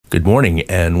Good morning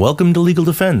and welcome to Legal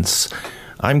Defense.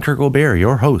 I'm Kirk O'Bear,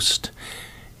 your host,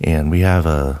 and we have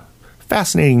a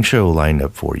fascinating show lined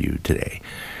up for you today.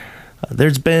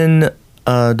 There's been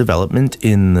a development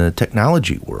in the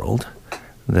technology world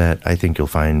that I think you'll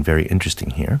find very interesting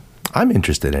here. I'm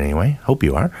interested anyway, hope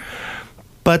you are.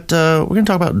 But we're going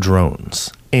to talk about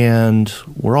drones, and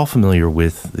we're all familiar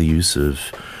with the use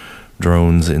of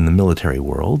drones in the military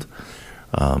world.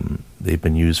 They've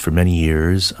been used for many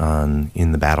years on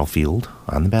the battlefield,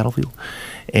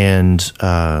 and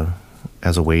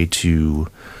as a way to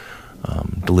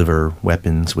deliver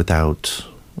weapons without,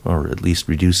 or at least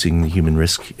reducing the human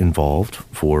risk involved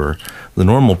for the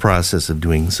normal process of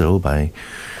doing so by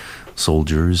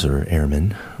soldiers or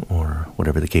airmen or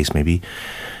whatever the case may be.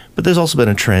 But there's also been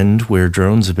a trend where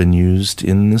drones have been used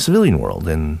in the civilian world,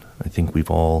 and I think we've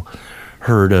all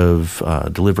heard of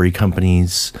delivery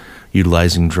companies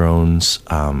utilizing drones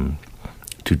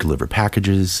to deliver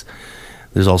packages.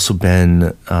 There's also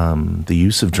been the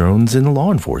use of drones in the law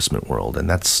enforcement world, and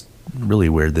that's really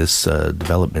where this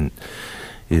development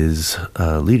is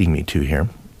leading me to here,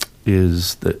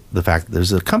 is the fact that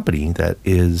there's a company that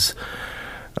is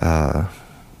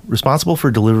responsible for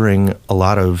delivering a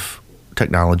lot of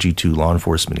technology to law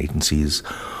enforcement agencies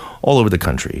all over the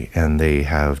country, and they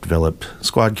have developed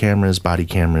squad cameras, body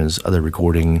cameras, other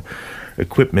recording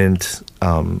equipment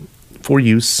for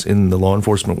use in the law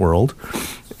enforcement world,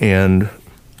 and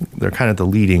they're kind of the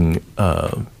leading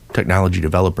technology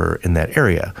developer in that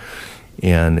area,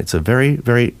 and it's a very,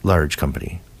 very large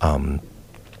company.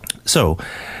 So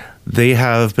they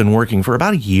have been working for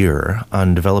about a year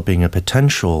on developing a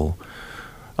potential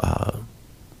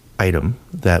item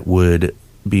that would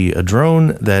be a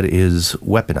drone that is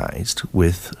weaponized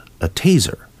with a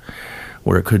taser,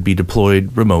 where it could be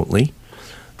deployed remotely,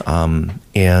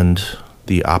 and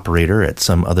the operator at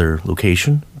some other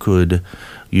location could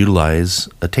utilize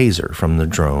a taser from the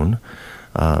drone,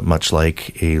 much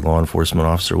like a law enforcement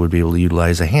officer would be able to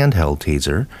utilize a handheld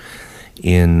taser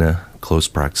in close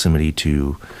proximity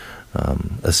to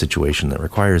a situation that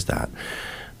requires that.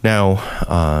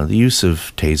 Now, the use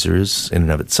of tasers in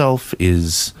and of itself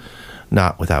is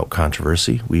not without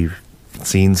controversy. We've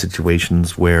seen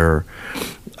situations where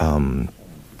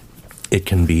it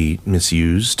can be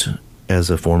misused as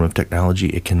a form of technology.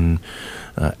 It can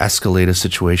escalate a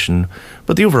situation.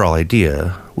 But the overall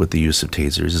idea with the use of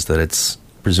tasers is that it's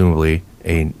presumably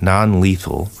a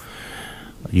non-lethal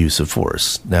use of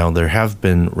force. Now, there have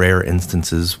been rare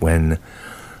instances when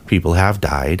people have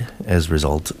died as a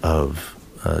result of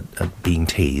being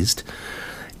tased,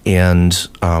 and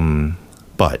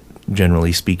but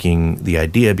generally speaking, the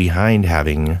idea behind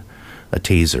having a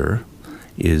taser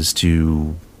is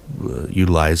to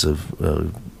utilize a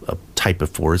type of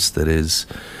force that is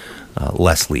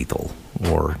less lethal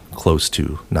or close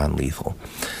to non-lethal.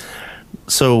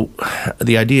 So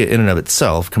the idea in and of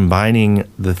itself, combining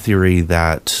the theory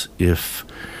that if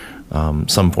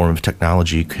some form of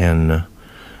technology can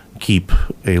keep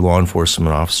a law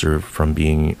enforcement officer from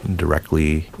being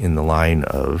directly in the line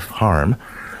of harm,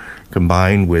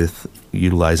 combined with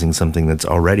utilizing something that's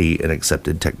already an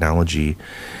accepted technology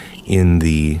in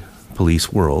the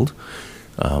police world,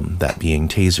 that being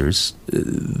tasers.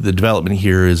 The development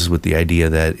here is with the idea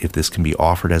that if this can be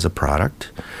offered as a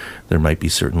product, there might be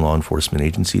certain law enforcement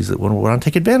agencies that want to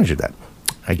take advantage of that.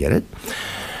 I get it.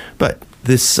 But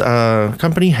this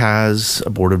company has a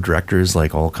board of directors,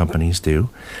 like all companies do,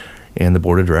 and the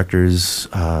board of directors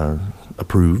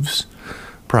approves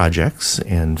projects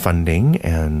and funding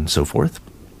and so forth.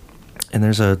 And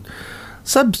there's a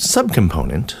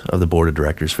subcomponent of the board of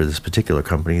directors for this particular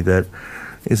company that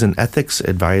is an ethics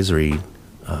advisory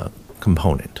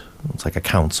component. It's like a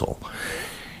council.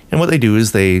 And what they do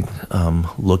is they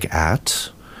look at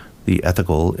the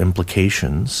ethical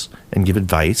implications and give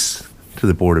advice to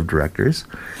the board of directors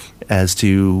as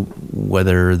to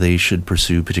whether they should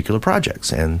pursue particular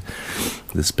projects. And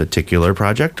this particular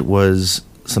project was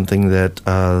something that,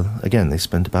 again, they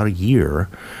spent about a year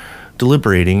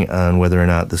deliberating on whether or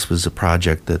not this was a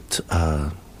project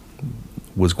that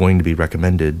was going to be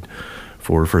recommended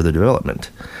for further development.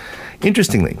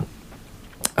 Interestingly,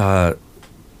 the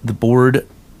board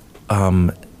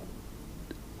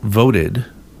voted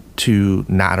to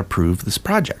not approve this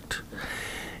project,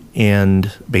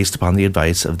 and based upon the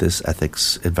advice of this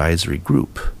ethics advisory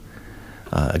group,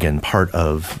 again, part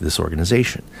of this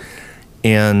organization.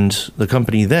 And the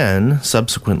company then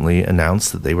subsequently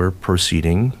announced that they were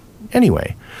proceeding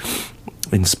anyway,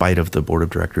 in spite of the board of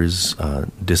directors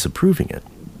disapproving it.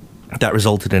 That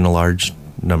resulted in a large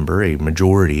number, a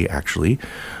majority actually,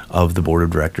 of the board of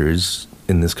directors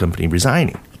in this company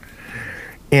resigning.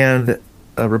 And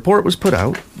a report was put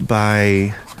out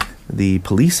by the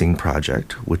Policing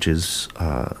Project, which is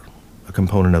a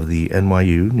component of the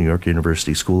NYU, New York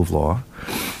University School of Law.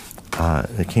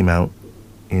 It came out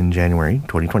in January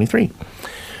 2023,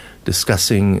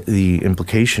 discussing the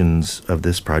implications of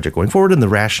this project going forward and the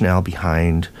rationale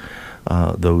behind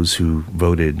those who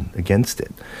voted against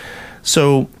it.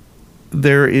 So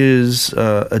there is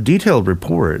a detailed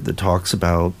report that talks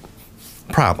about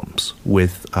problems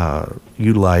with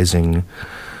utilizing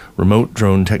remote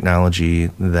drone technology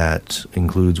that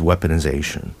includes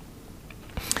weaponization.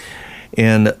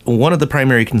 And one of the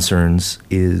primary concerns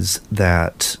is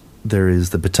that there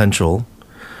is the potential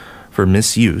for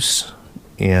misuse.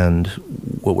 And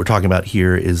what we're talking about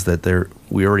here is that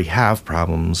we already have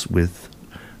problems with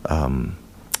the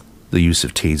use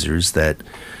of tasers that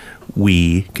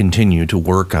we continue to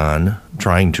work on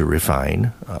trying to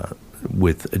refine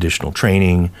with additional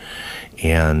training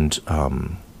and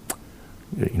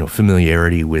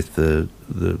familiarity with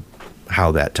the how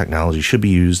that technology should be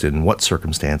used in what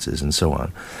circumstances and so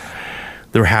on.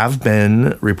 There have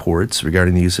been reports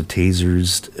regarding the use of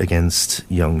tasers against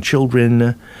young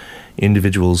children,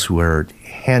 individuals who are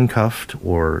handcuffed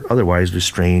or otherwise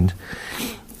restrained,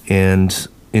 and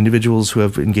individuals who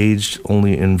have engaged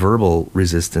only in verbal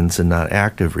resistance and not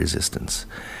active resistance.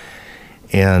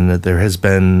 And there have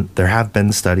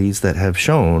been studies that have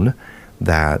shown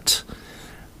that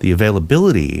the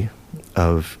availability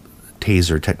of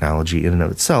taser technology in and of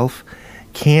itself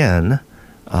can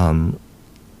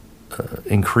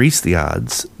increase the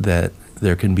odds that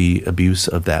there can be abuse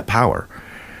of that power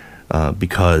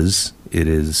because it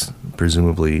is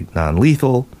presumably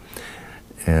non-lethal,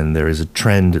 and there is a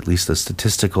trend, at least a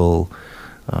statistical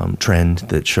trend,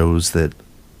 that shows that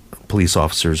police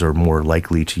officers are more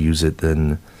likely to use it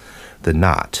than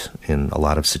not in a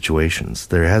lot of situations.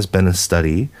 There has been a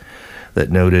study that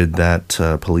noted that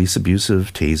police abuse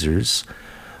of tasers,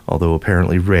 although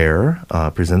apparently rare,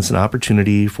 presents an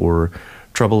opportunity for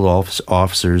troubled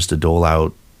officers to dole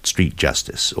out street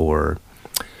justice, or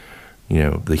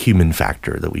the human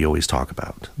factor that we always talk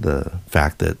about, the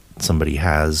fact that somebody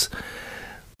has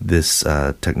this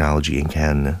technology and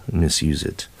can misuse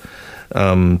it.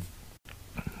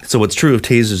 So what's true of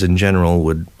tasers in general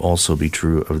would also be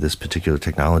true of this particular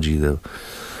technology.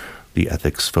 The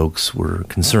ethics folks were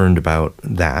concerned about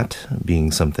that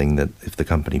being something that if the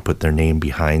company put their name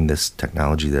behind this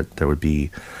technology, that there would be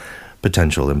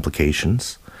potential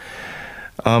implications.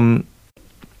 Now,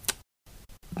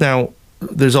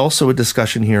 there's also a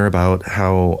discussion here about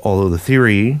how, although the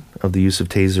theory of the use of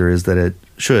taser is that it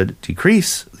should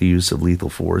decrease the use of lethal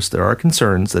force, there are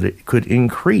concerns that it could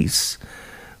increase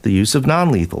the use of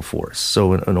non-lethal force.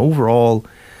 So an overall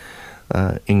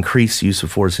increased use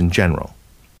of force in general.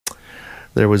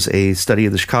 There was a study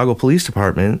of the Chicago Police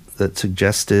Department that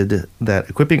suggested that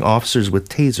equipping officers with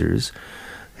tasers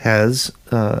has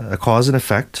a cause and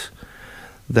effect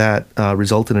that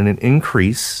resulted in an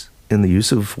increase in the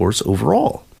use of force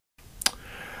overall.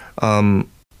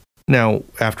 Now,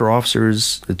 after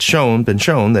officers, it's been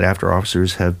shown that after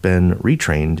officers have been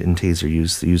retrained in taser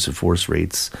use, the use of force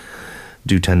rates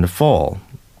do tend to fall.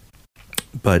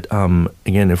 But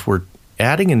again, if we're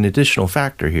adding an additional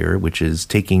factor here, which is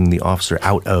taking the officer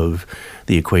out of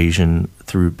the equation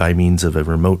by means of a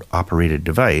remote operated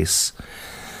device,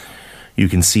 you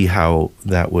can see how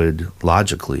that would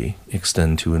logically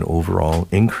extend to an overall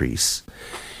increase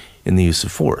in the use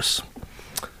of force.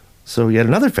 So yet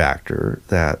another factor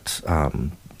that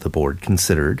the board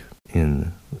considered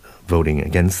in voting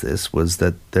against this was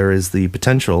that there is the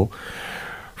potential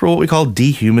for what we call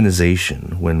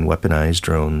dehumanization when weaponized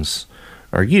drones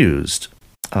are used.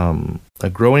 A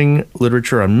growing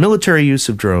literature on military use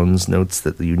of drones notes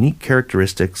that the unique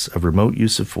characteristics of remote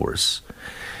use of force.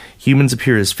 Humans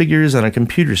appear as figures on a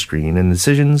computer screen, and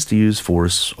decisions to use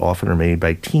force often are made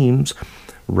by teams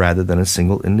rather than a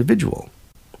single individual.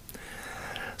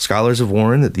 Scholars have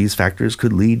warned that these factors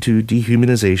could lead to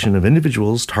dehumanization of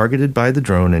individuals targeted by the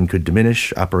drone and could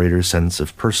diminish operators' sense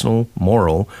of personal,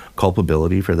 moral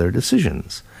culpability for their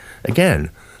decisions.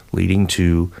 Again, leading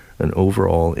to an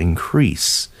overall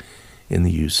increase in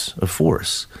the use of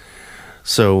force.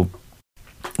 So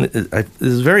it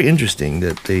is very interesting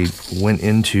that they went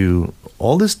into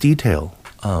all this detail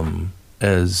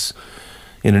as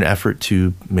in an effort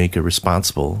to make a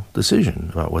responsible decision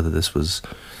about whether this was,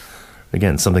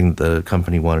 again, something that the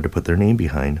company wanted to put their name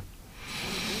behind.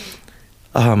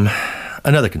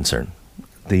 Another concern,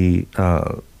 the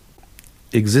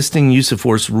existing use of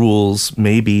force rules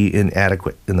may be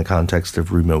inadequate in the context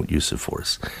of remote use of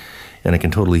force. And I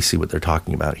can totally see what they're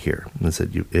talking about here. Is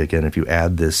that if you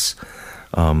add this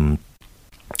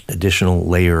additional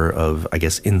layer of, I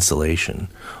guess, insulation,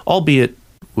 albeit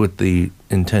with the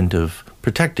intent of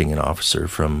protecting an officer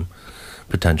from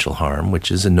potential harm,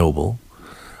 which is a noble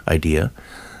idea.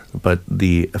 But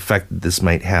the effect that this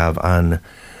might have on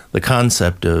the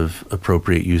concept of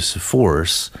appropriate use of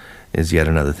force is yet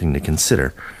another thing to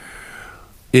consider.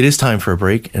 It is time for a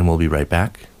break, and we'll be right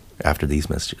back after these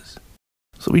messages.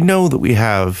 So we know that we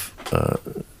have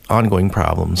ongoing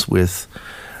problems with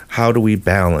how do we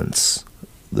balance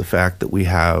the fact that we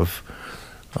have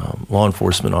law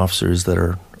enforcement officers that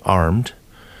are armed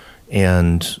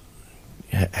and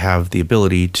have the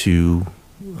ability to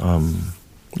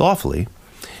lawfully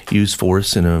use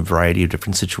force in a variety of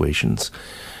different situations.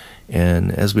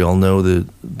 And as we all know,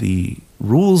 the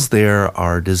rules there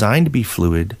are designed to be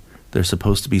fluid. They're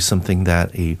supposed to be something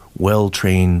that a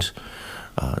well-trained,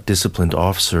 disciplined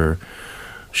officer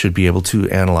should be able to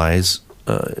analyze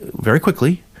very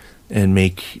quickly and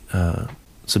make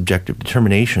subjective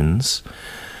determinations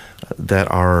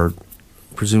that are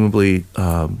presumably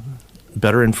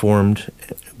better informed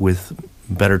with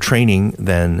better training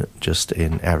than just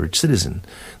an average citizen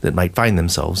that might find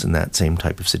themselves in that same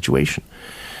type of situation.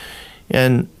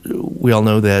 And we all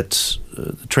know that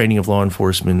the training of law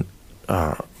enforcement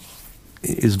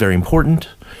is very important.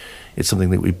 It's something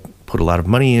that we put a lot of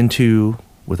money into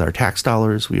with our tax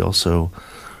dollars. We also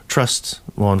trust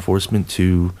law enforcement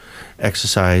to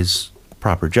exercise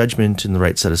proper judgment in the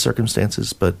right set of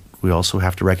circumstances, but we also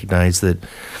have to recognize that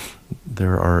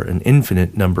there are an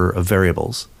infinite number of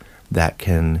variables that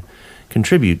can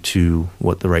contribute to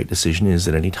what the right decision is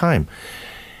at any time.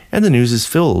 And the news is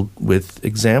filled with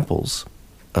examples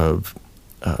of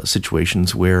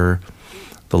situations where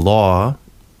the law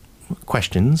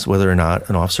questions whether or not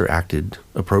an officer acted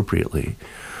appropriately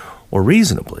or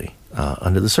reasonably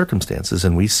under the circumstances.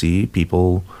 And we see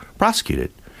people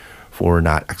prosecuted for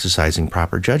not exercising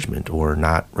proper judgment or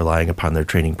not relying upon their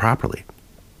training properly.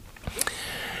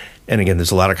 And again,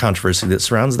 there's a lot of controversy that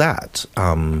surrounds that.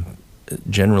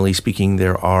 Generally speaking,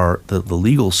 there are the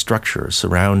legal structure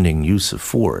surrounding use of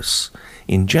force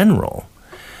in general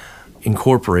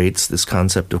incorporates this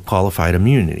concept of qualified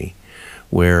immunity,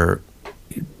 where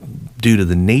due to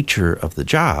the nature of the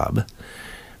job,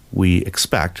 we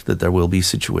expect that there will be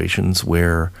situations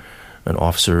where an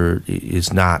officer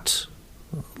is not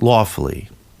lawfully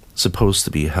supposed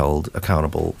to be held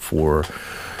accountable for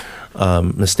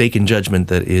mistaken judgment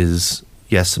that is,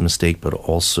 yes, a mistake, but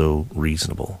also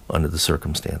reasonable under the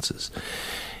circumstances.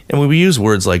 And when we use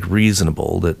words like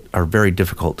reasonable that are very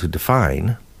difficult to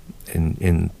define,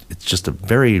 and it's just a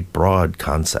very broad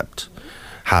concept,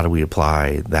 how do we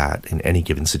apply that in any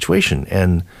given situation?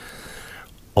 And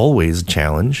always a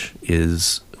challenge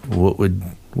is what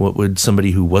would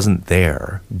somebody who wasn't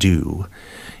there do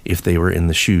if they were in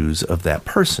the shoes of that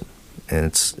person?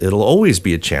 And it'll always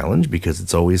be a challenge because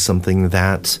it's always something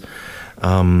that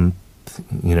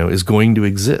is going to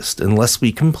exist unless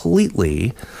we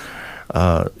completely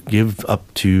give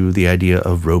up to the idea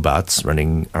of robots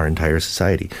running our entire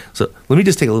society. So let me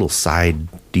just take a little side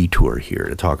detour here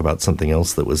to talk about something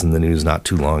else that was in the news not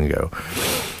too long ago.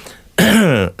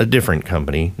 A different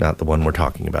company, not the one we're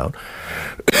talking about.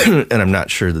 And I'm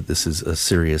not sure that this is a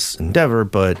serious endeavor,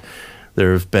 but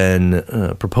there have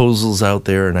been proposals out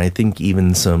there, and I think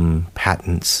even some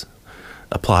patents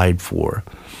applied for,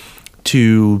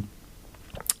 to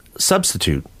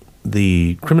substitute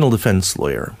the criminal defense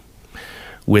lawyer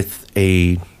with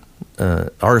a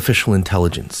artificial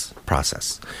intelligence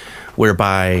process,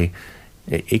 whereby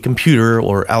a computer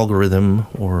or algorithm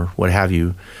or what have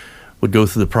you would go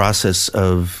through the process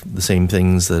of the same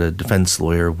things that a defense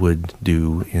lawyer would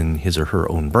do in his or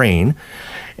her own brain,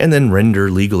 and then render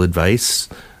legal advice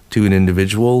to an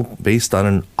individual based on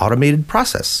an automated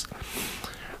process.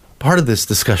 Part of this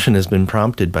discussion has been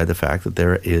prompted by the fact that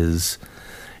there is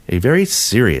a very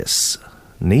serious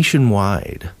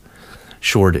nationwide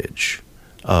shortage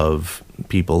of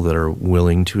people that are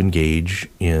willing to engage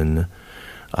in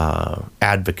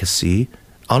advocacy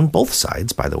on both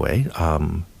sides, by the way,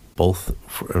 both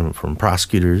from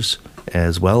prosecutors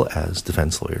as well as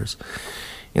defense lawyers.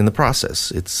 In the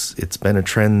process, it's been a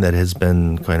trend that has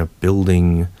been kind of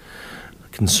building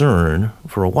concern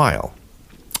for a while.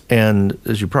 And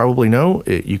as you probably know,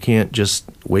 you can't just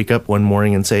wake up one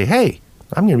morning and say, hey,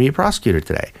 I'm going to be a prosecutor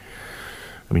today.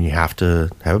 I mean, you have to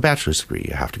have a bachelor's degree.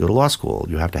 You have to go to law school.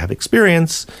 You have to have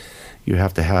experience. You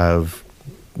have to have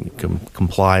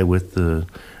comply with the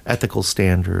ethical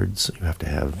standards. You have to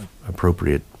have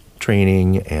appropriate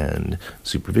training and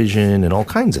supervision and all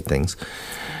kinds of things.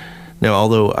 Now,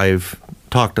 although I've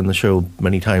talked on the show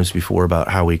many times before about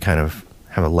how we kind of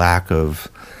have a lack of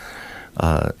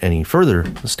any further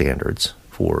standards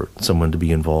for someone to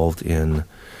be involved in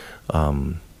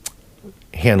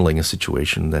handling a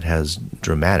situation that has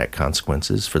dramatic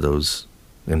consequences for those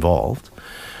involved,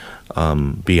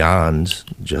 beyond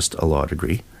just a law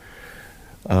degree.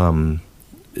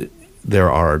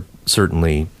 There are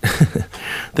certainly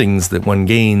things that one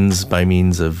gains by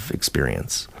means of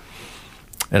experience.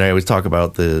 And I always talk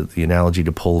about the analogy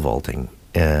to pole vaulting.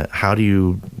 How do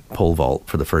you pole vault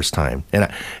for the first time? And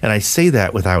I say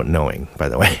that without knowing, by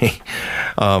the way.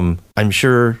 I'm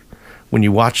sure when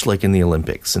you watch, like in the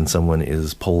Olympics, and someone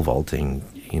is pole vaulting,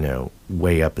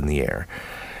 way up in the air,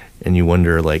 and you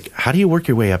wonder, like, how do you work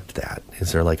your way up to that?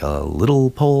 Is there like a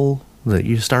little pole that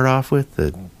you start off with?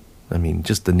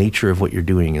 Just the nature of what you're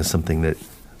doing is something that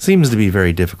seems to be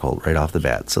very difficult right off the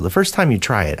bat. So the first time you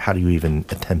try it, how do you even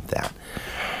attempt that?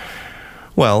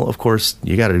 Well, of course,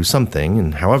 you got to do something,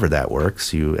 and however that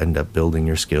works, you end up building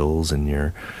your skills and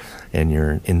your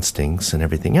instincts and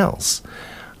everything else.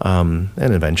 And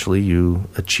eventually you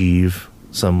achieve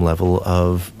some level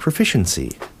of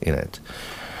proficiency in it.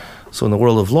 So in the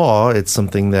world of law, it's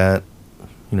something that,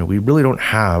 we really don't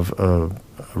have a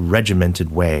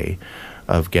regimented way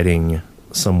of getting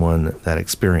someone that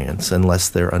experience unless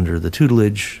they're under the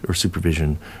tutelage or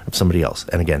supervision of somebody else.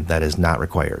 And again, that is not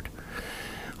required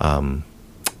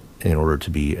in order to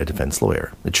be a defense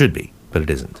lawyer. It should be, but it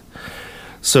isn't.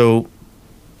 So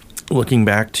looking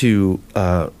back to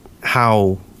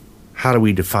how do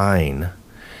we define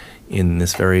in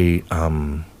this very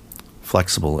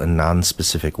flexible and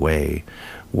non-specific way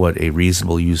what a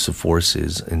reasonable use of force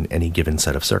is in any given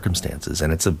set of circumstances.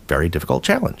 And it's a very difficult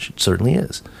challenge. It certainly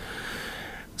is.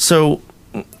 So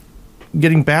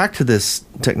getting back to this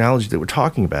technology that we're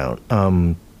talking about,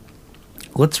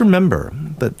 let's remember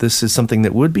that this is something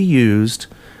that would be used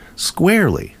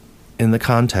squarely in the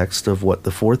context of what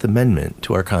the Fourth Amendment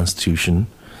to our Constitution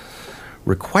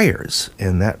requires.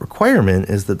 And that requirement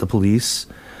is that the police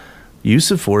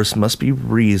use of force must be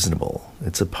reasonable.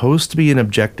 It's supposed to be an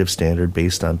objective standard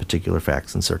based on particular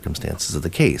facts and circumstances of the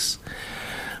case.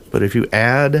 But if you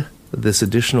add this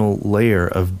additional layer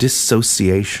of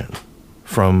dissociation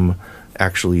from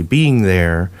actually being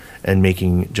there and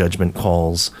making judgment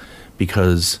calls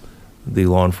because the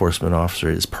law enforcement officer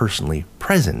is personally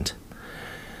present,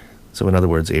 so in other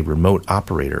words, a remote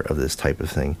operator of this type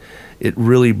of thing, it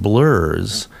really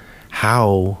blurs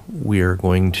how we're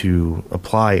going to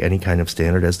apply any kind of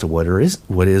standard as to what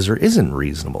is or isn't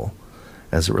reasonable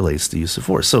as it relates to the use of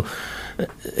force. So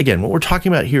again, what we're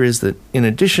talking about here is that in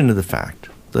addition to the fact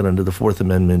that under the Fourth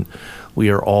Amendment, we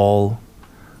are all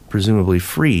presumably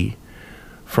free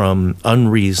from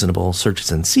unreasonable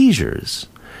searches and seizures,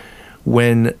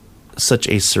 when such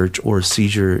a search or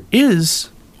seizure is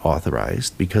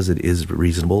authorized because it is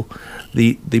reasonable,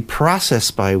 the process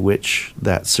by which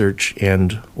that search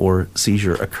and or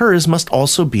seizure occurs must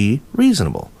also be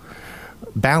reasonable,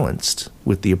 balanced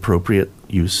with the appropriate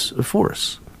use of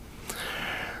force.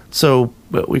 So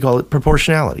we call it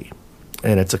proportionality,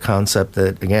 and it's a concept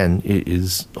that, again,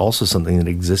 is also something that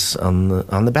exists on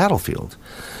the battlefield.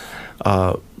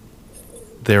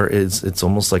 It's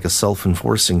almost like a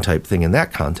self-enforcing type thing in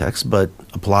that context, but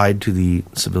applied to the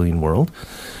civilian world,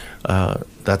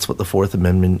 that's what the Fourth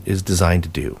Amendment is designed to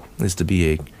do, is to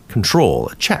be a control,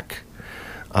 a check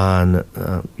on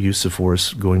use of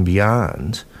force going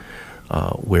beyond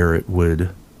where it would,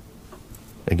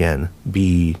 again,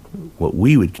 be what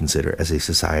we would consider as a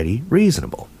society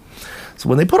reasonable. So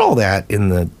when they put all that in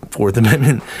the Fourth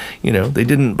Amendment, they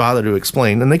didn't bother to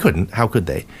explain, and they couldn't. How could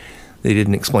they? They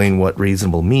didn't explain what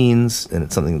reasonable means, and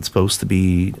it's something that's supposed to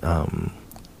be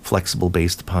flexible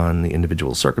based upon the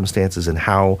individual circumstances and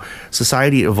how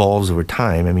society evolves over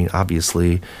time.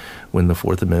 Obviously, when the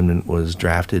Fourth Amendment was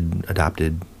drafted,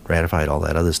 adopted, ratified, all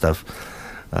that other stuff,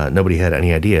 nobody had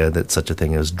any idea that such a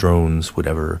thing as drones would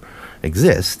ever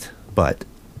exist, but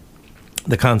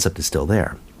the concept is still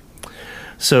there.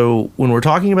 So when we're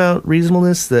talking about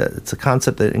reasonableness, it's a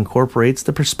concept that incorporates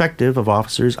the perspective of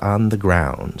officers on the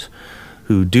ground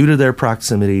who, due to their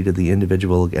proximity to the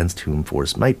individual against whom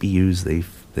force might be used,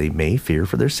 they may fear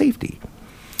for their safety.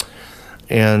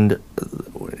 And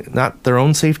not their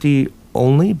own safety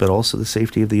only, but also the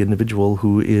safety of the individual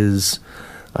who is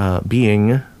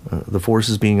the force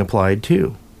is being applied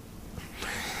to.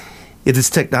 If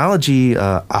this technology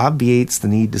obviates the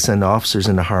need to send officers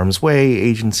into harm's way,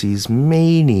 agencies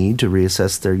may need to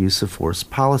reassess their use of force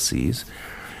policies,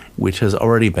 which has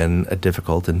already been a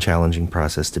difficult and challenging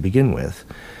process to begin with.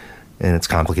 And it's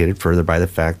complicated further by the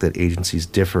fact that agencies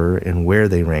differ in where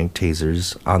they rank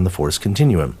tasers on the force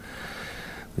continuum.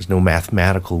 There's no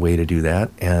mathematical way to do that,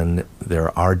 and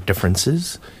there are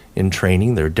differences in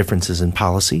training. There are differences in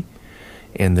policy,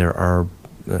 and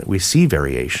we see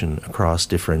variation across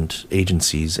different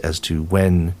agencies as to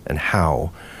when and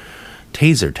how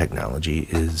taser technology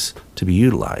is to be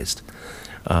utilized.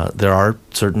 There are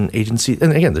certain agencies,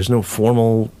 and again, there's no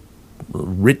formal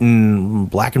written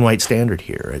black and white standard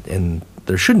here, and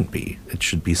there shouldn't be. It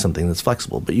should be something that's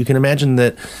flexible. But you can imagine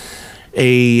that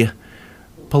a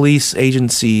police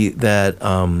agency that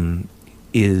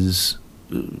is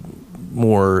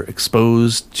more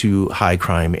exposed to high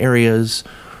crime areas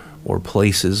or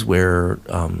places where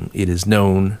it is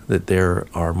known that there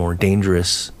are more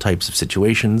dangerous types of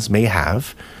situations may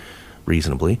have,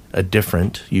 reasonably, a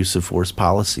different use of force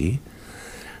policy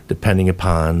depending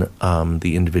upon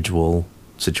the individual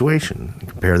situation.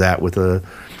 Compare that with a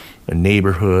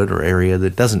neighborhood or area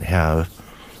that doesn't have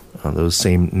those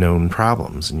same known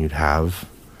problems, and you'd have,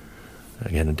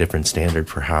 again, a different standard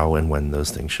for how and when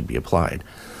those things should be applied.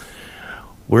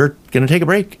 We're going to take a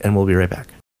break, and we'll be right back.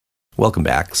 Welcome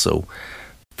back. So,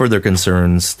 further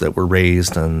concerns that were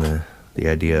raised on the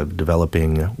idea of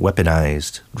developing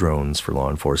weaponized drones for law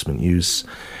enforcement use.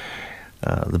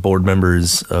 The board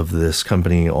members of this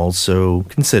company also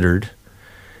considered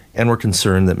and were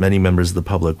concerned that many members of the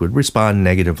public would respond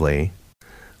negatively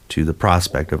to the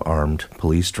prospect of armed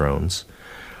police drones.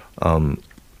 And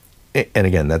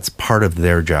again, that's part of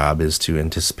their job, is to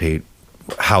anticipate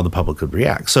how the public could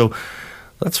react. So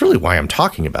that's really why I'm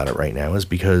talking about it right now, is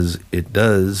because it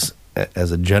does,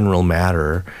 as a general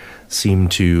matter, seem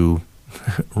to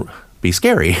be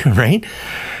scary, right?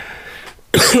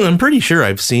 I'm pretty sure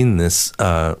I've seen this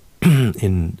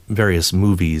in various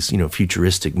movies,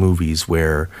 futuristic movies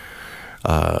where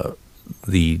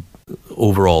the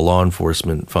overall law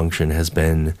enforcement function has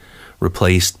been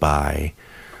replaced by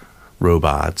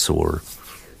robots or,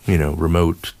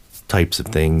 remote types of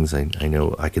things. I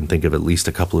know I can think of at least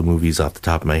a couple of movies off the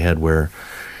top of my head where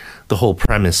the whole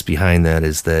premise behind that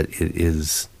is that it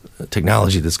is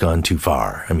technology that's gone too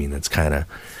far. I mean, that's kind of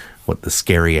what the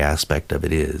scary aspect of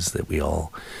it is, that we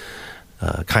all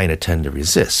kind of tend to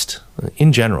resist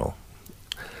in general.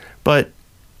 But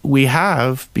we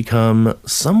have become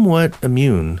somewhat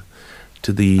immune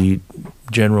to the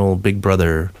general Big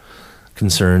Brother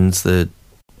concerns that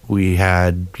we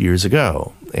had years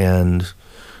ago. And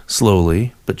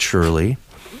slowly but surely,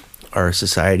 our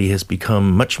society has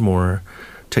become much more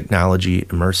technology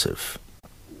immersive.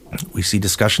 We see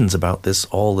discussions about this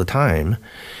all the time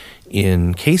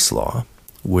in case law,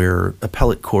 where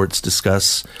appellate courts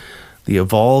discuss the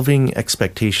evolving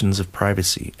expectations of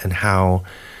privacy and how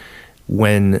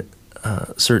when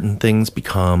certain things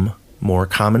become more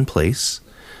commonplace,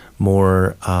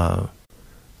 more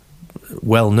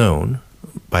well-known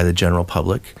by the general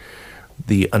public,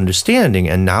 the understanding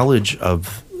and knowledge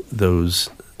of those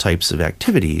types of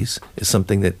activities is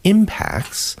something that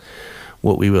impacts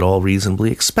what we would all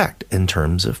reasonably expect in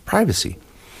terms of privacy.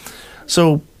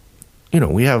 So,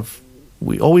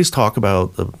 we always talk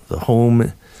about the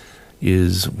home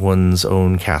is one's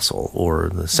own castle, or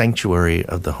the sanctuary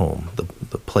of the home,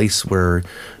 the place where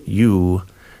you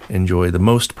enjoy the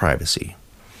most privacy.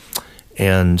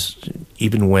 And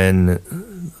even when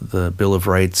the Bill of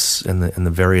Rights and the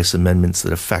various amendments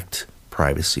that affect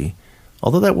privacy,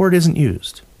 although that word isn't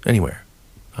used anywhere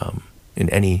in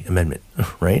any amendment,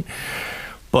 right?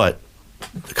 But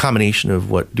the combination of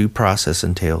what due process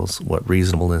entails, what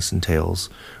reasonableness entails,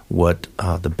 what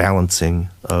the balancing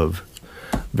of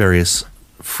various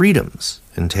freedoms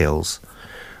entails,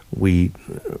 we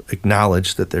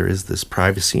acknowledge that there is this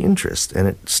privacy interest, and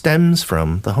it stems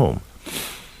from the home.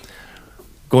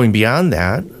 Going beyond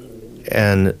that,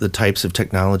 and the types of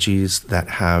technologies that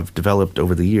have developed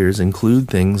over the years include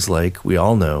things like, we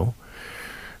all know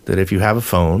that if you have a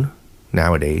phone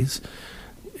nowadays,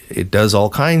 it does all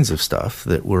kinds of stuff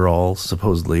that we're all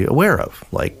supposedly aware of,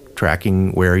 like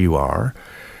tracking where you are.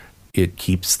 It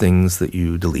keeps things that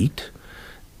you delete.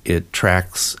 It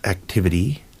tracks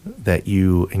activity that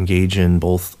you engage in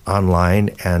both online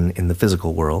and in the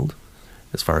physical world,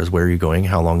 as far as where you're going,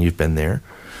 how long you've been there,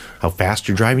 how fast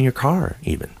you're driving your car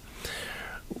even.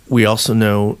 We also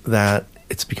know that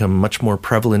it's become much more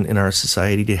prevalent in our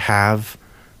society to have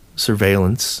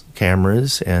surveillance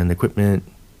cameras and equipment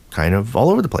kind of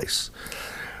all over the place.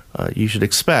 You should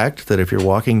expect that if you're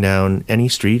walking down any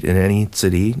street in any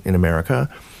city in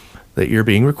America, that you're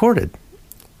being recorded.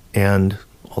 And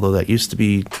although that used to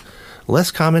be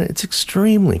less common, it's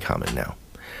extremely common now.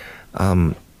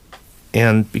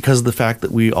 And because of the fact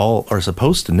that we all are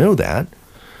supposed to know that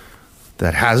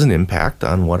has an impact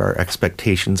on what our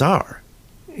expectations are.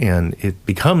 And it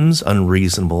becomes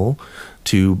unreasonable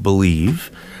to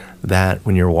believe that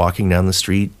when you're walking down the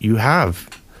street, you have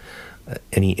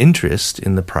any interest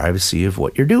in the privacy of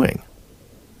what you're doing,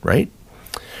 right?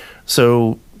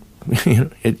 So,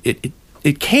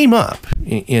 it came up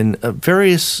in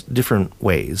various different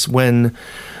ways when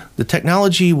the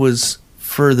technology was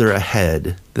further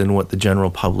ahead than what the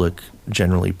general public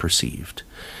generally perceived.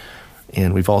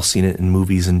 And we've all seen it in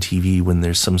movies and TV when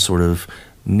there's some sort of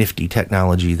nifty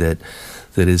technology that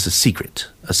is a secret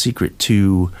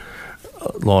to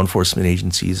law enforcement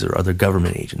agencies or other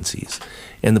government agencies.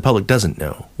 And the public doesn't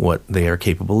know what they are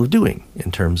capable of doing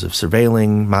in terms of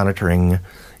surveilling, monitoring,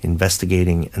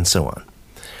 investigating, and so on.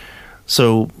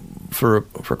 So for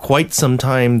quite some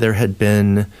time, there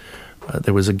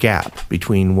was a gap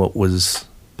between what was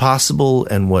possible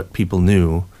and what people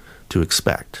knew to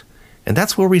expect. And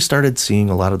that's where we started seeing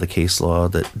a lot of the case law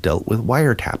that dealt with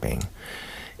wiretapping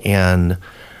and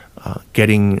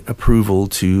getting approval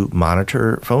to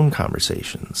monitor phone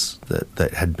conversations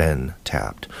that had been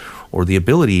tapped, or the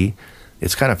ability.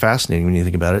 It's kind of fascinating when you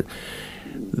think about it.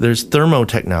 There's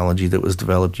thermotechnology that was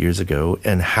developed years ago,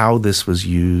 and how this was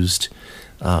used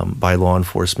by law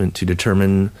enforcement to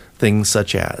determine things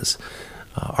such as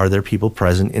are there people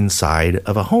present inside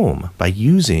of a home, by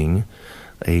using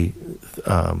a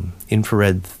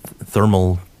infrared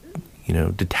thermal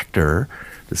detector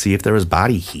to see if there was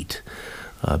body heat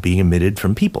being emitted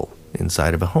from people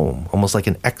inside of a home, almost like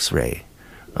an X-ray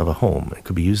of a home. It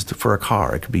could be used for a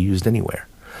car. It could be used anywhere.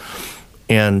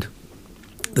 And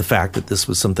the fact that this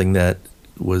was something that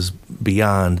was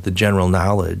beyond the general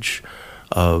knowledge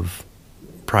of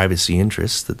privacy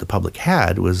interests that the public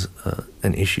had was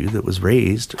an issue that was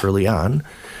raised early on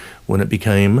when it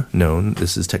became known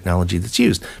this is technology that's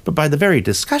used. But by the very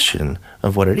discussion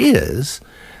of what it is,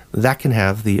 that can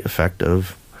have the effect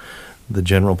of the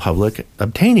general public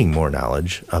obtaining more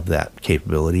knowledge of that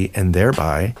capability and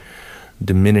thereby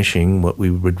diminishing what we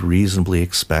would reasonably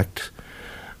expect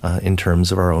in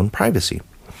terms of our own privacy.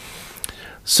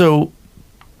 So,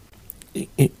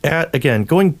 again,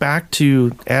 going back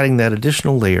to adding that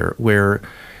additional layer where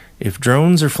if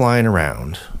drones are flying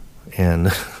around and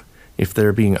if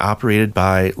they're being operated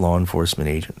by law enforcement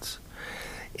agents,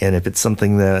 and if it's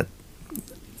something that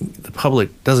the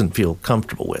public doesn't feel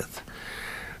comfortable with,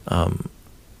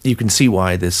 you can see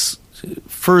why this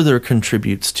further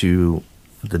contributes to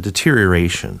the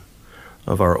deterioration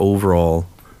of our overall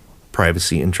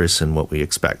privacy interests and what we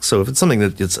expect. So if it's something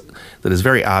that is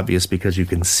very obvious because you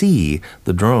can see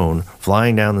the drone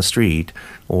flying down the street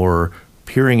or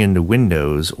peering into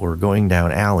windows or going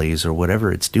down alleys or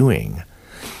whatever it's doing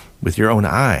with your own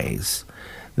eyes,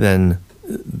 then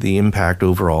the impact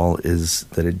overall is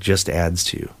that it just adds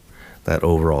to that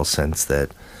overall sense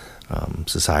that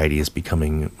society is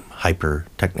becoming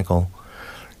hyper-technical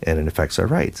and it affects our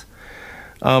rights.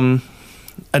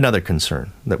 Another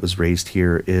concern that was raised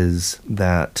here is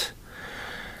that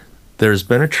there's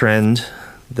been a trend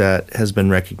that has been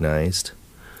recognized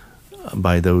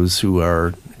by those who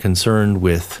are concerned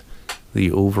with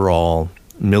the overall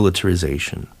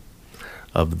militarization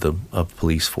of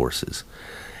police forces.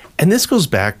 And this goes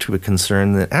back to a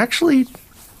concern that actually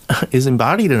is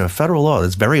embodied in a federal law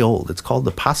that's very old. It's called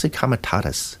the Posse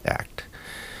Comitatus Act.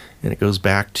 And it goes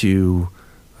back to,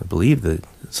 I believe,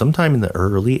 sometime in the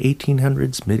early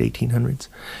 1800s, mid-1800s.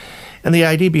 And the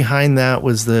idea behind that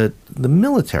was that the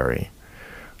military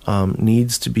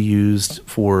needs to be used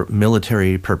for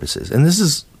military purposes. And this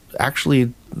is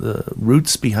actually, the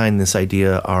roots behind this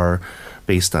idea are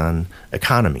based on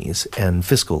economies and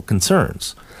fiscal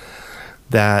concerns.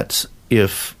 That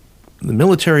if the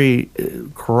military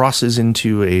crosses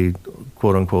into a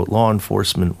quote-unquote law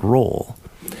enforcement role,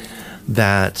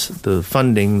 that the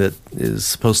funding that is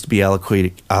supposed to be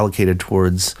allocated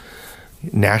towards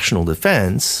national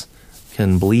defense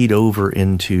can bleed over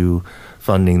into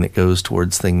funding that goes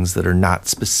towards things that are not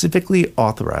specifically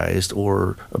authorized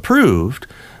or approved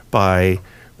by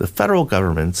the federal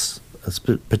government's,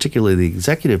 particularly the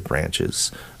executive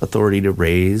branch's, authority to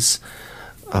raise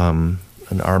an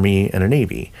army and a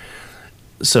navy.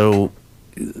 So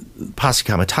Posse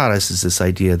Comitatus is this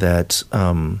idea that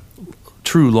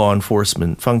true law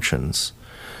enforcement functions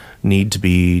need to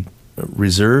be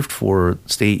reserved for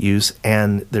state use,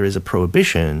 and there is a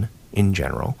prohibition in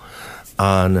general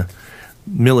on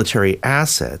military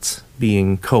assets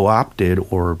being co-opted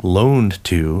or loaned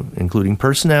to, including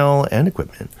personnel and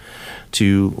equipment,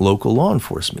 to local law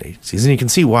enforcement agencies. And you can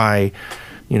see why,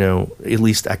 at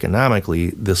least economically,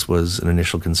 this was an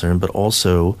initial concern, but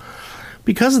also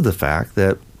because of the fact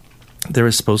that there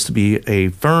is supposed to be a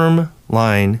firm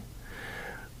line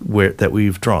that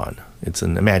we've drawn. It's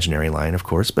an imaginary line, of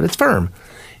course, but it's firm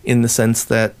in the sense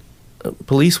that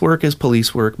police work is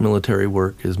police work, military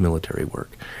work is military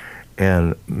work.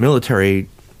 And military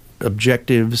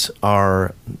objectives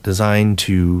are designed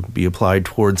to be applied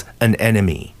towards an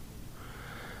enemy,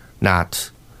 not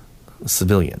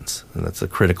civilians. And that's a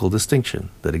critical distinction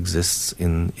that exists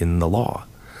in the law.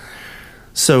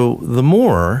 So the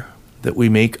more that we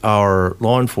make our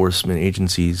law enforcement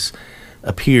agencies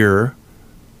appear,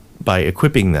 by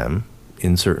equipping them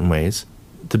in certain ways,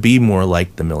 to be more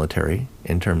like the military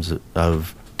in terms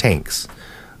of tanks,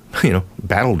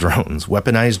 battle drones,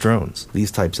 weaponized drones,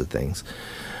 these types of things,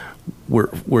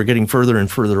 we're getting further and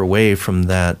further away from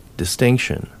that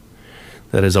distinction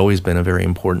that has always been a very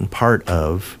important part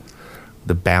of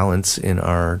the balance in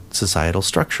our societal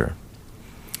structure.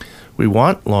 We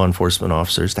want law enforcement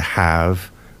officers to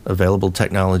have available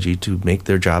technology to make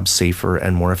their jobs safer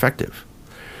and more effective.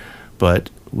 But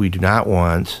we do not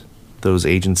want those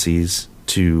agencies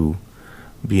to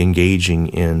be engaging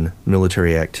in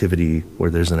military activity where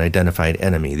there's an identified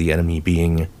enemy, the enemy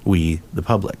being we, the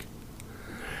public.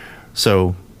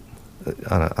 So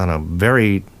on a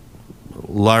very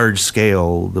large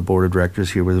scale, the board of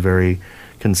directors here was very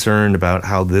concerned about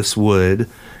how this would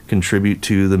contribute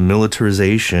to the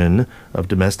militarization of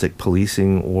domestic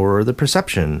policing, or the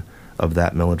perception of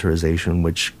that militarization,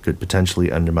 which could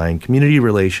potentially undermine community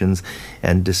relations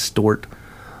and distort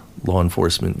law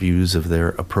enforcement views of their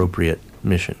appropriate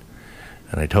mission.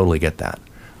 And I totally get that.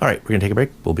 All right, we're going to take a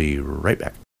break. We'll be right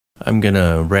back. I'm going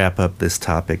to wrap up this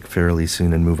topic fairly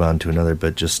soon and move on to another,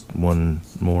 but just one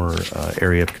more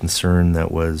area of concern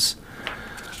that was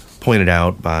pointed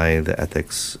out by the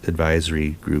ethics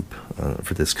advisory group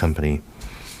for this company.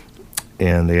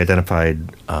 And they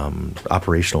identified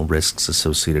operational risks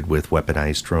associated with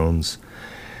weaponized drones.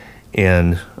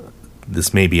 And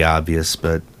this may be obvious,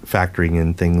 but factoring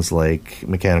in things like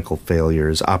mechanical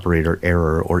failures, operator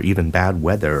error, or even bad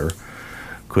weather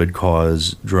could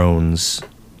cause drones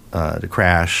to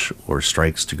crash or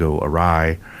strikes to go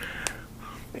awry.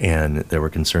 And there were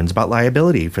concerns about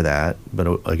liability for that,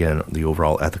 but again, the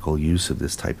overall ethical use of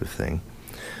this type of thing.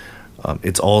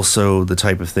 It's also the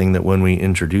type of thing that when we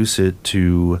introduce it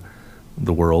to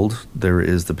the world, there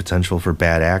is the potential for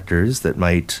bad actors that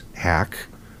might hack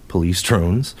police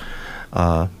drones.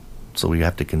 So we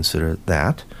have to consider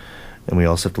that. And we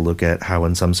also have to look at how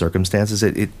in some circumstances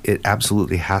it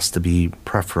absolutely has to be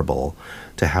preferable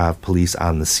to have police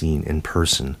on the scene in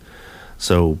person.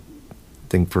 So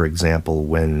think, for example,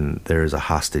 when there's a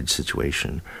hostage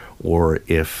situation, or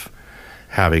if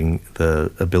having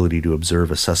the ability to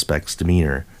observe a suspect's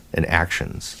demeanor and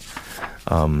actions.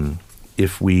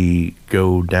 If we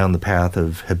go down the path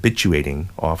of habituating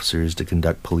officers to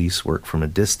conduct police work from a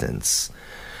distance,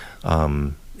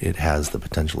 it has the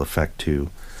potential effect to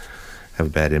have a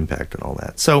bad impact on all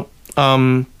that. So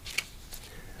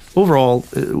overall,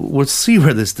 we'll see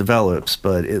where this develops,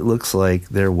 but it looks like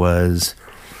there was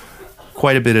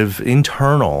quite a bit of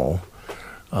internal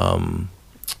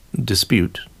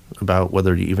dispute about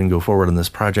whether to even go forward on this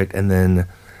project, and then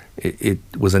it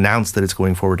was announced that it's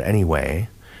going forward anyway.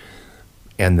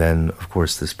 And then, of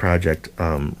course, this project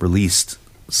released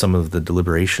some of the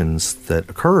deliberations that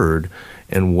occurred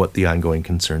and what the ongoing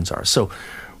concerns are. So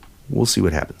we'll see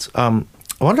what happens. I want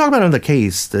to talk about another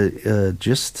case that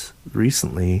just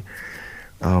recently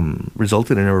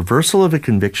resulted in a reversal of a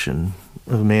conviction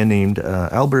of a man named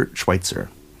Albert Schweitzer.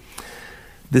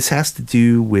 This has to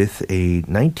do with a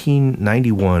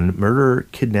 1991 murder,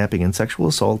 kidnapping, and sexual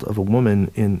assault of a woman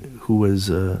who was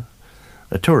a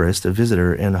tourist, a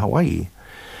visitor in Hawaii.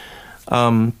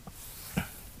 The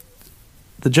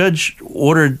judge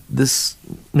ordered this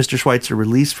Mr. Schweitzer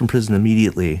released from prison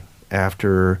immediately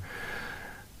after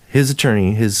his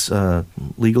attorney, his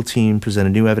legal team,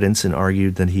 presented new evidence and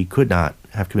argued that he could not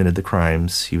have committed the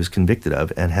crimes he was convicted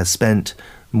of and has spent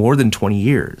more than 20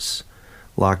 years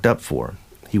locked up for.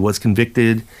 He was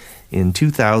convicted in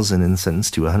 2000 and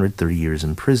sentenced to 130 years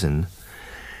in prison.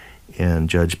 And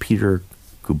Judge Peter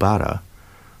Kubota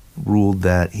ruled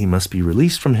that he must be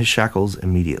released from his shackles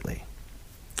immediately.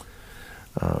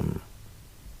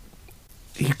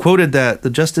 He quoted that the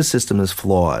justice system is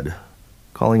flawed,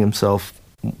 calling himself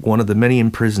one of the many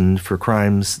imprisoned for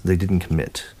crimes they didn't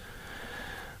commit.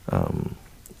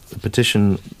 The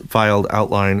petition filed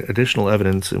outlined additional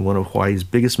evidence in one of Hawaii's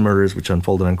biggest murders, which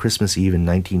unfolded on Christmas Eve in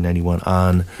 1991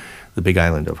 on the Big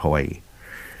Island of Hawaii.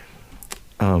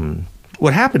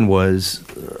 What happened was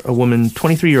a woman,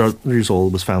 23 years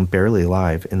old, was found barely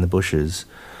alive in the bushes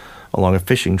along a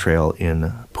fishing trail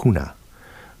in Puna,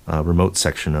 a remote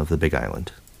section of the Big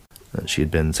Island. She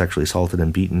had been sexually assaulted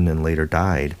and beaten and later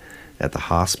died at the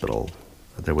hospital.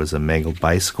 There was a mangled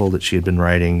bicycle that she had been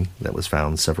riding that was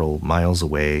found several miles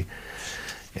away,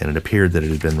 and it appeared that it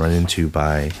had been run into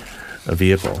by a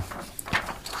vehicle.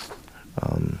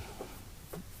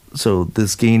 So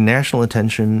this gained national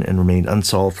attention and remained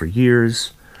unsolved for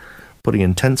years, putting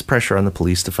intense pressure on the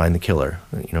police to find the killer.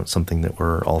 Something that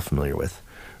we're all familiar with.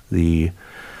 The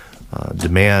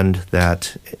demand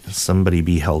that somebody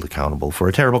be held accountable for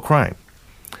a terrible crime,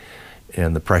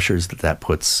 and the pressures that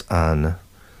puts on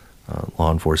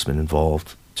law enforcement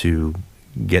involved to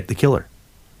get the killer,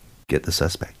 get the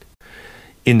suspect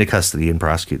into custody and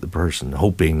prosecute the person,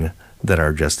 hoping that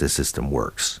our justice system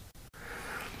works.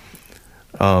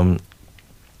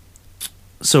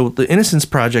 So the Innocence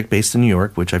Project, based in New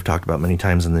York, which I've talked about many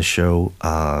times in this show,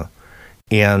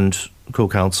 and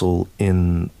co-counsel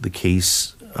in the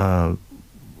case, has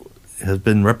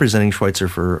been representing Schweitzer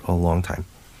for a long time.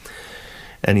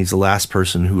 And he's the last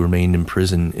person who remained in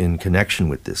prison in connection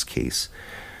with this case.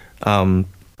 One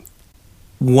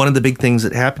of the big things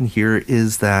that happened here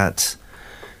is that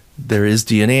there is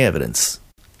DNA evidence.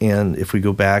 And if we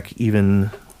go back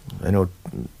even, I know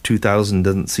 2000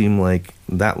 doesn't seem like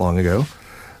that long ago,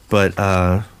 but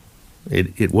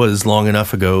it was long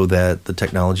enough ago that the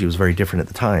technology was very different at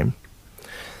the time.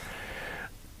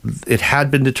 It had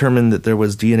been determined that there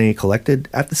was DNA collected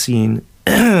at the scene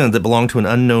that belonged to an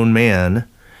unknown man,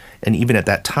 and even at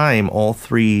that time, all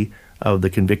three of the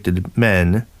convicted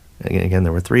men, again,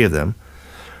 there were three of them,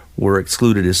 were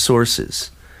excluded as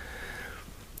sources.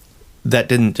 That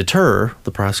didn't deter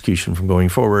the prosecution from going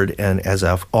forward, and as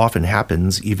often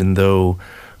happens, even though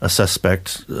a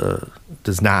suspect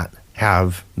does not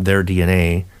have their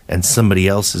DNA and somebody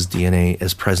else's DNA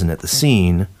is present at the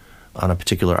scene on a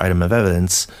particular item of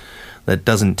evidence, that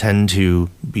doesn't tend to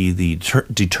be the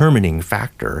determining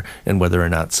factor in whether or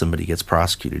not somebody gets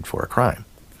prosecuted for a crime.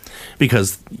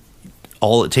 Because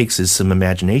all it takes is some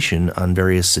imagination on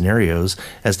various scenarios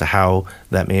as to how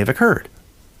that may have occurred.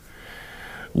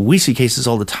 We see cases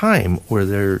all the time where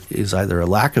there is either a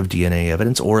lack of DNA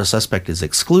evidence or a suspect is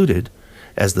excluded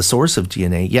as the source of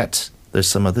DNA, yet there's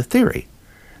some other theory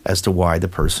as to why the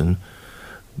person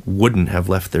wouldn't have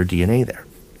left their DNA there.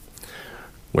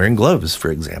 Wearing gloves,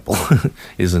 for example,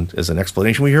 is an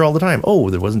explanation we hear all the time. Oh,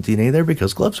 there wasn't DNA there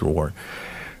because gloves were worn.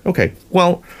 Okay,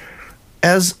 well,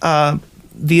 as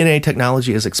DNA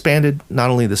technology has expanded, not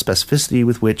only the specificity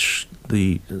with which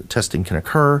the testing can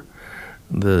occur,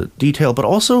 the detail, but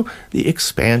also the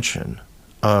expansion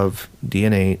of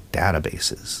DNA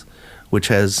databases, which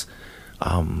has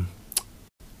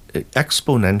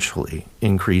exponentially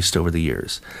increased over the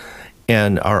years.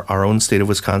 And our own state of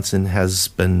Wisconsin has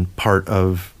been part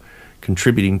of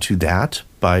contributing to that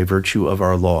by virtue of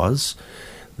our laws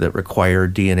that require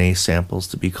DNA samples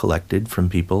to be collected from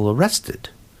people arrested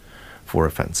for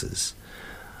offenses.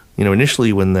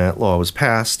 Initially when that law was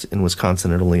passed in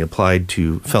Wisconsin, it only applied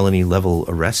to felony level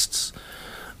arrests.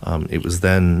 It was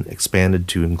then expanded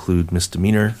to include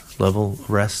misdemeanor level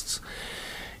arrests.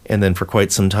 And then for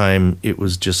quite some time, it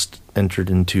was just entered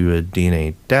into a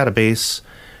DNA database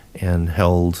and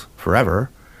held forever.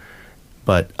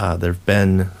 But there have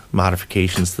been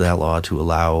modifications to that law to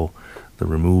allow the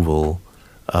removal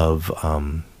of,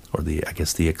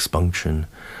 the expunction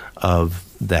of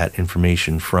that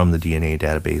information from the DNA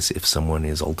database if someone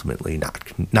is ultimately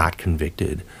not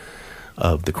convicted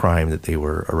of the crime that they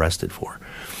were arrested for.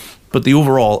 But the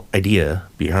overall idea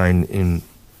behind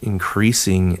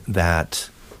increasing the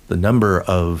number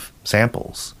of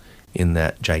samples in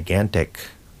that gigantic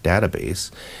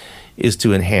database is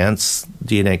to enhance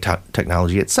DNA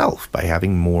technology itself by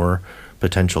having more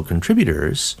potential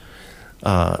contributors,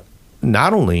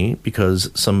 not only because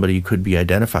somebody could be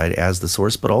identified as the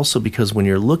source, but also because when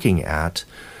you're looking at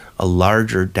a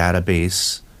larger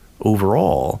database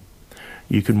overall,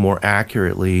 you can more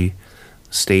accurately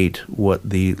state what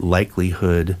the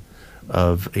likelihood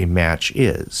of a match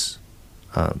is,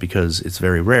 because it's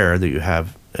very rare that you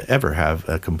ever have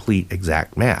a complete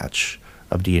exact match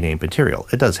of DNA material.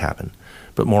 It does happen,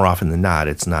 but more often than not,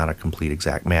 it's not a complete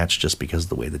exact match just because of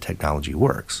the way the technology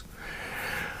works.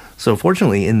 So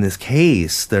fortunately, in this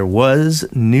case, there was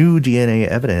new DNA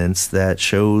evidence that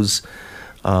shows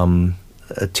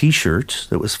a T-shirt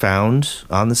that was found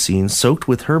on the scene soaked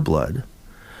with her blood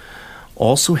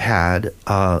also had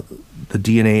the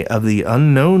DNA of the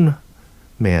unknown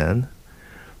man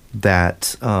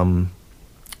that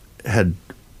had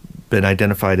been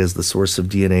identified as the source of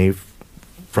DNA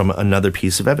from another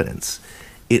piece of evidence.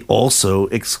 It also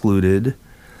excluded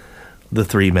the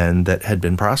three men that had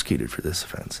been prosecuted for this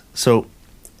offense. So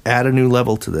add a new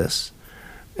level to this,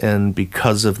 and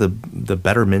because of the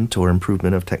betterment or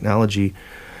improvement of technology,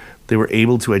 they were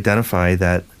able to identify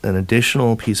that an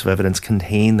additional piece of evidence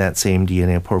contained that same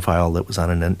DNA profile that was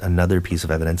on another piece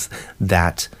of evidence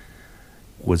that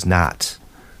was not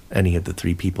any of the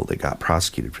three people that got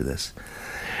prosecuted for this.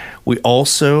 We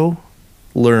also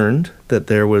learned that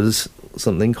there was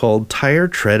something called tire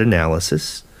tread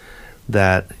analysis,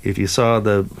 that if you saw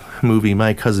the movie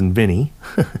My Cousin Vinny,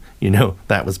 you know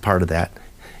that was part of that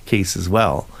case as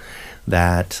well.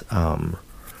 That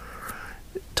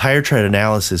tire tread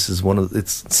analysis is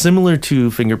it's similar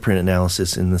to fingerprint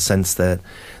analysis in the sense that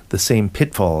the same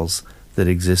pitfalls that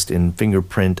exist in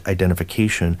fingerprint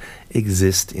identification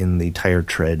exist in the tire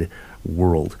tread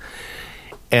world.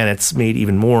 And it's made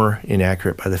even more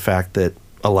inaccurate by the fact that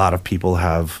a lot of people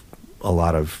have a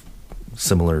lot of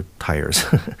similar tires.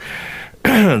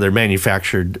 They're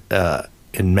manufactured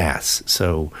in mass,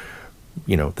 so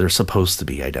they're supposed to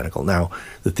be identical. Now,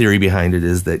 the theory behind it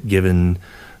is that given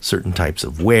certain types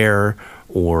of wear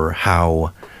or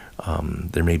how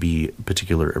there may be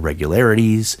particular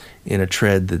irregularities in a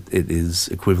tread, that it is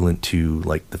equivalent to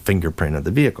like the fingerprint of the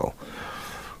vehicle.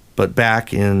 But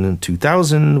back in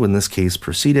 2000, when this case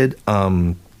proceeded,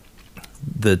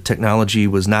 the technology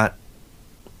was not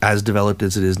as developed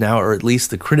as it is now, or at least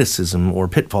the criticism or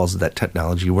pitfalls of that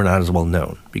technology were not as well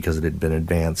known because it had been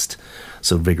advanced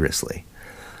so vigorously.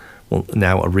 Well,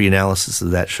 now a reanalysis of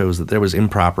that shows that there was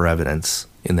improper evidence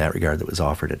in that regard that was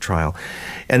offered at trial.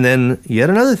 And then yet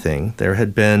another thing, there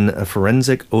had been a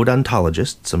forensic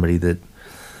odontologist, somebody that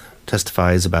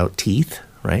testifies about teeth,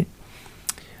 right,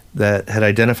 that had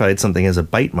identified something as a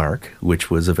bite mark, which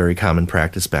was a very common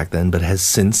practice back then, but has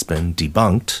since been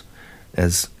debunked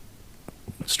as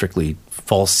strictly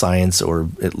false science, or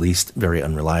at least very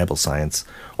unreliable science.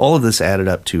 All of this added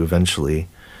up to eventually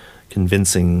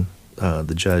convincing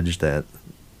the judge that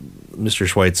Mr.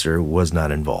 Schweitzer was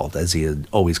not involved, as he had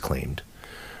always claimed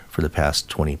for the past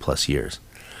 20 plus years.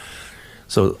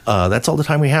 So that's all the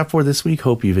time we have for this week.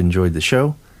 Hope you've enjoyed the show.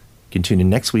 You can tune in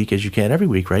next week, as you can every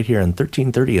week, right here on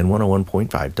 1330 and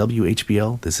 101.5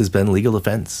 WHBL. This has been Legal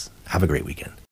Defense. Have a great weekend.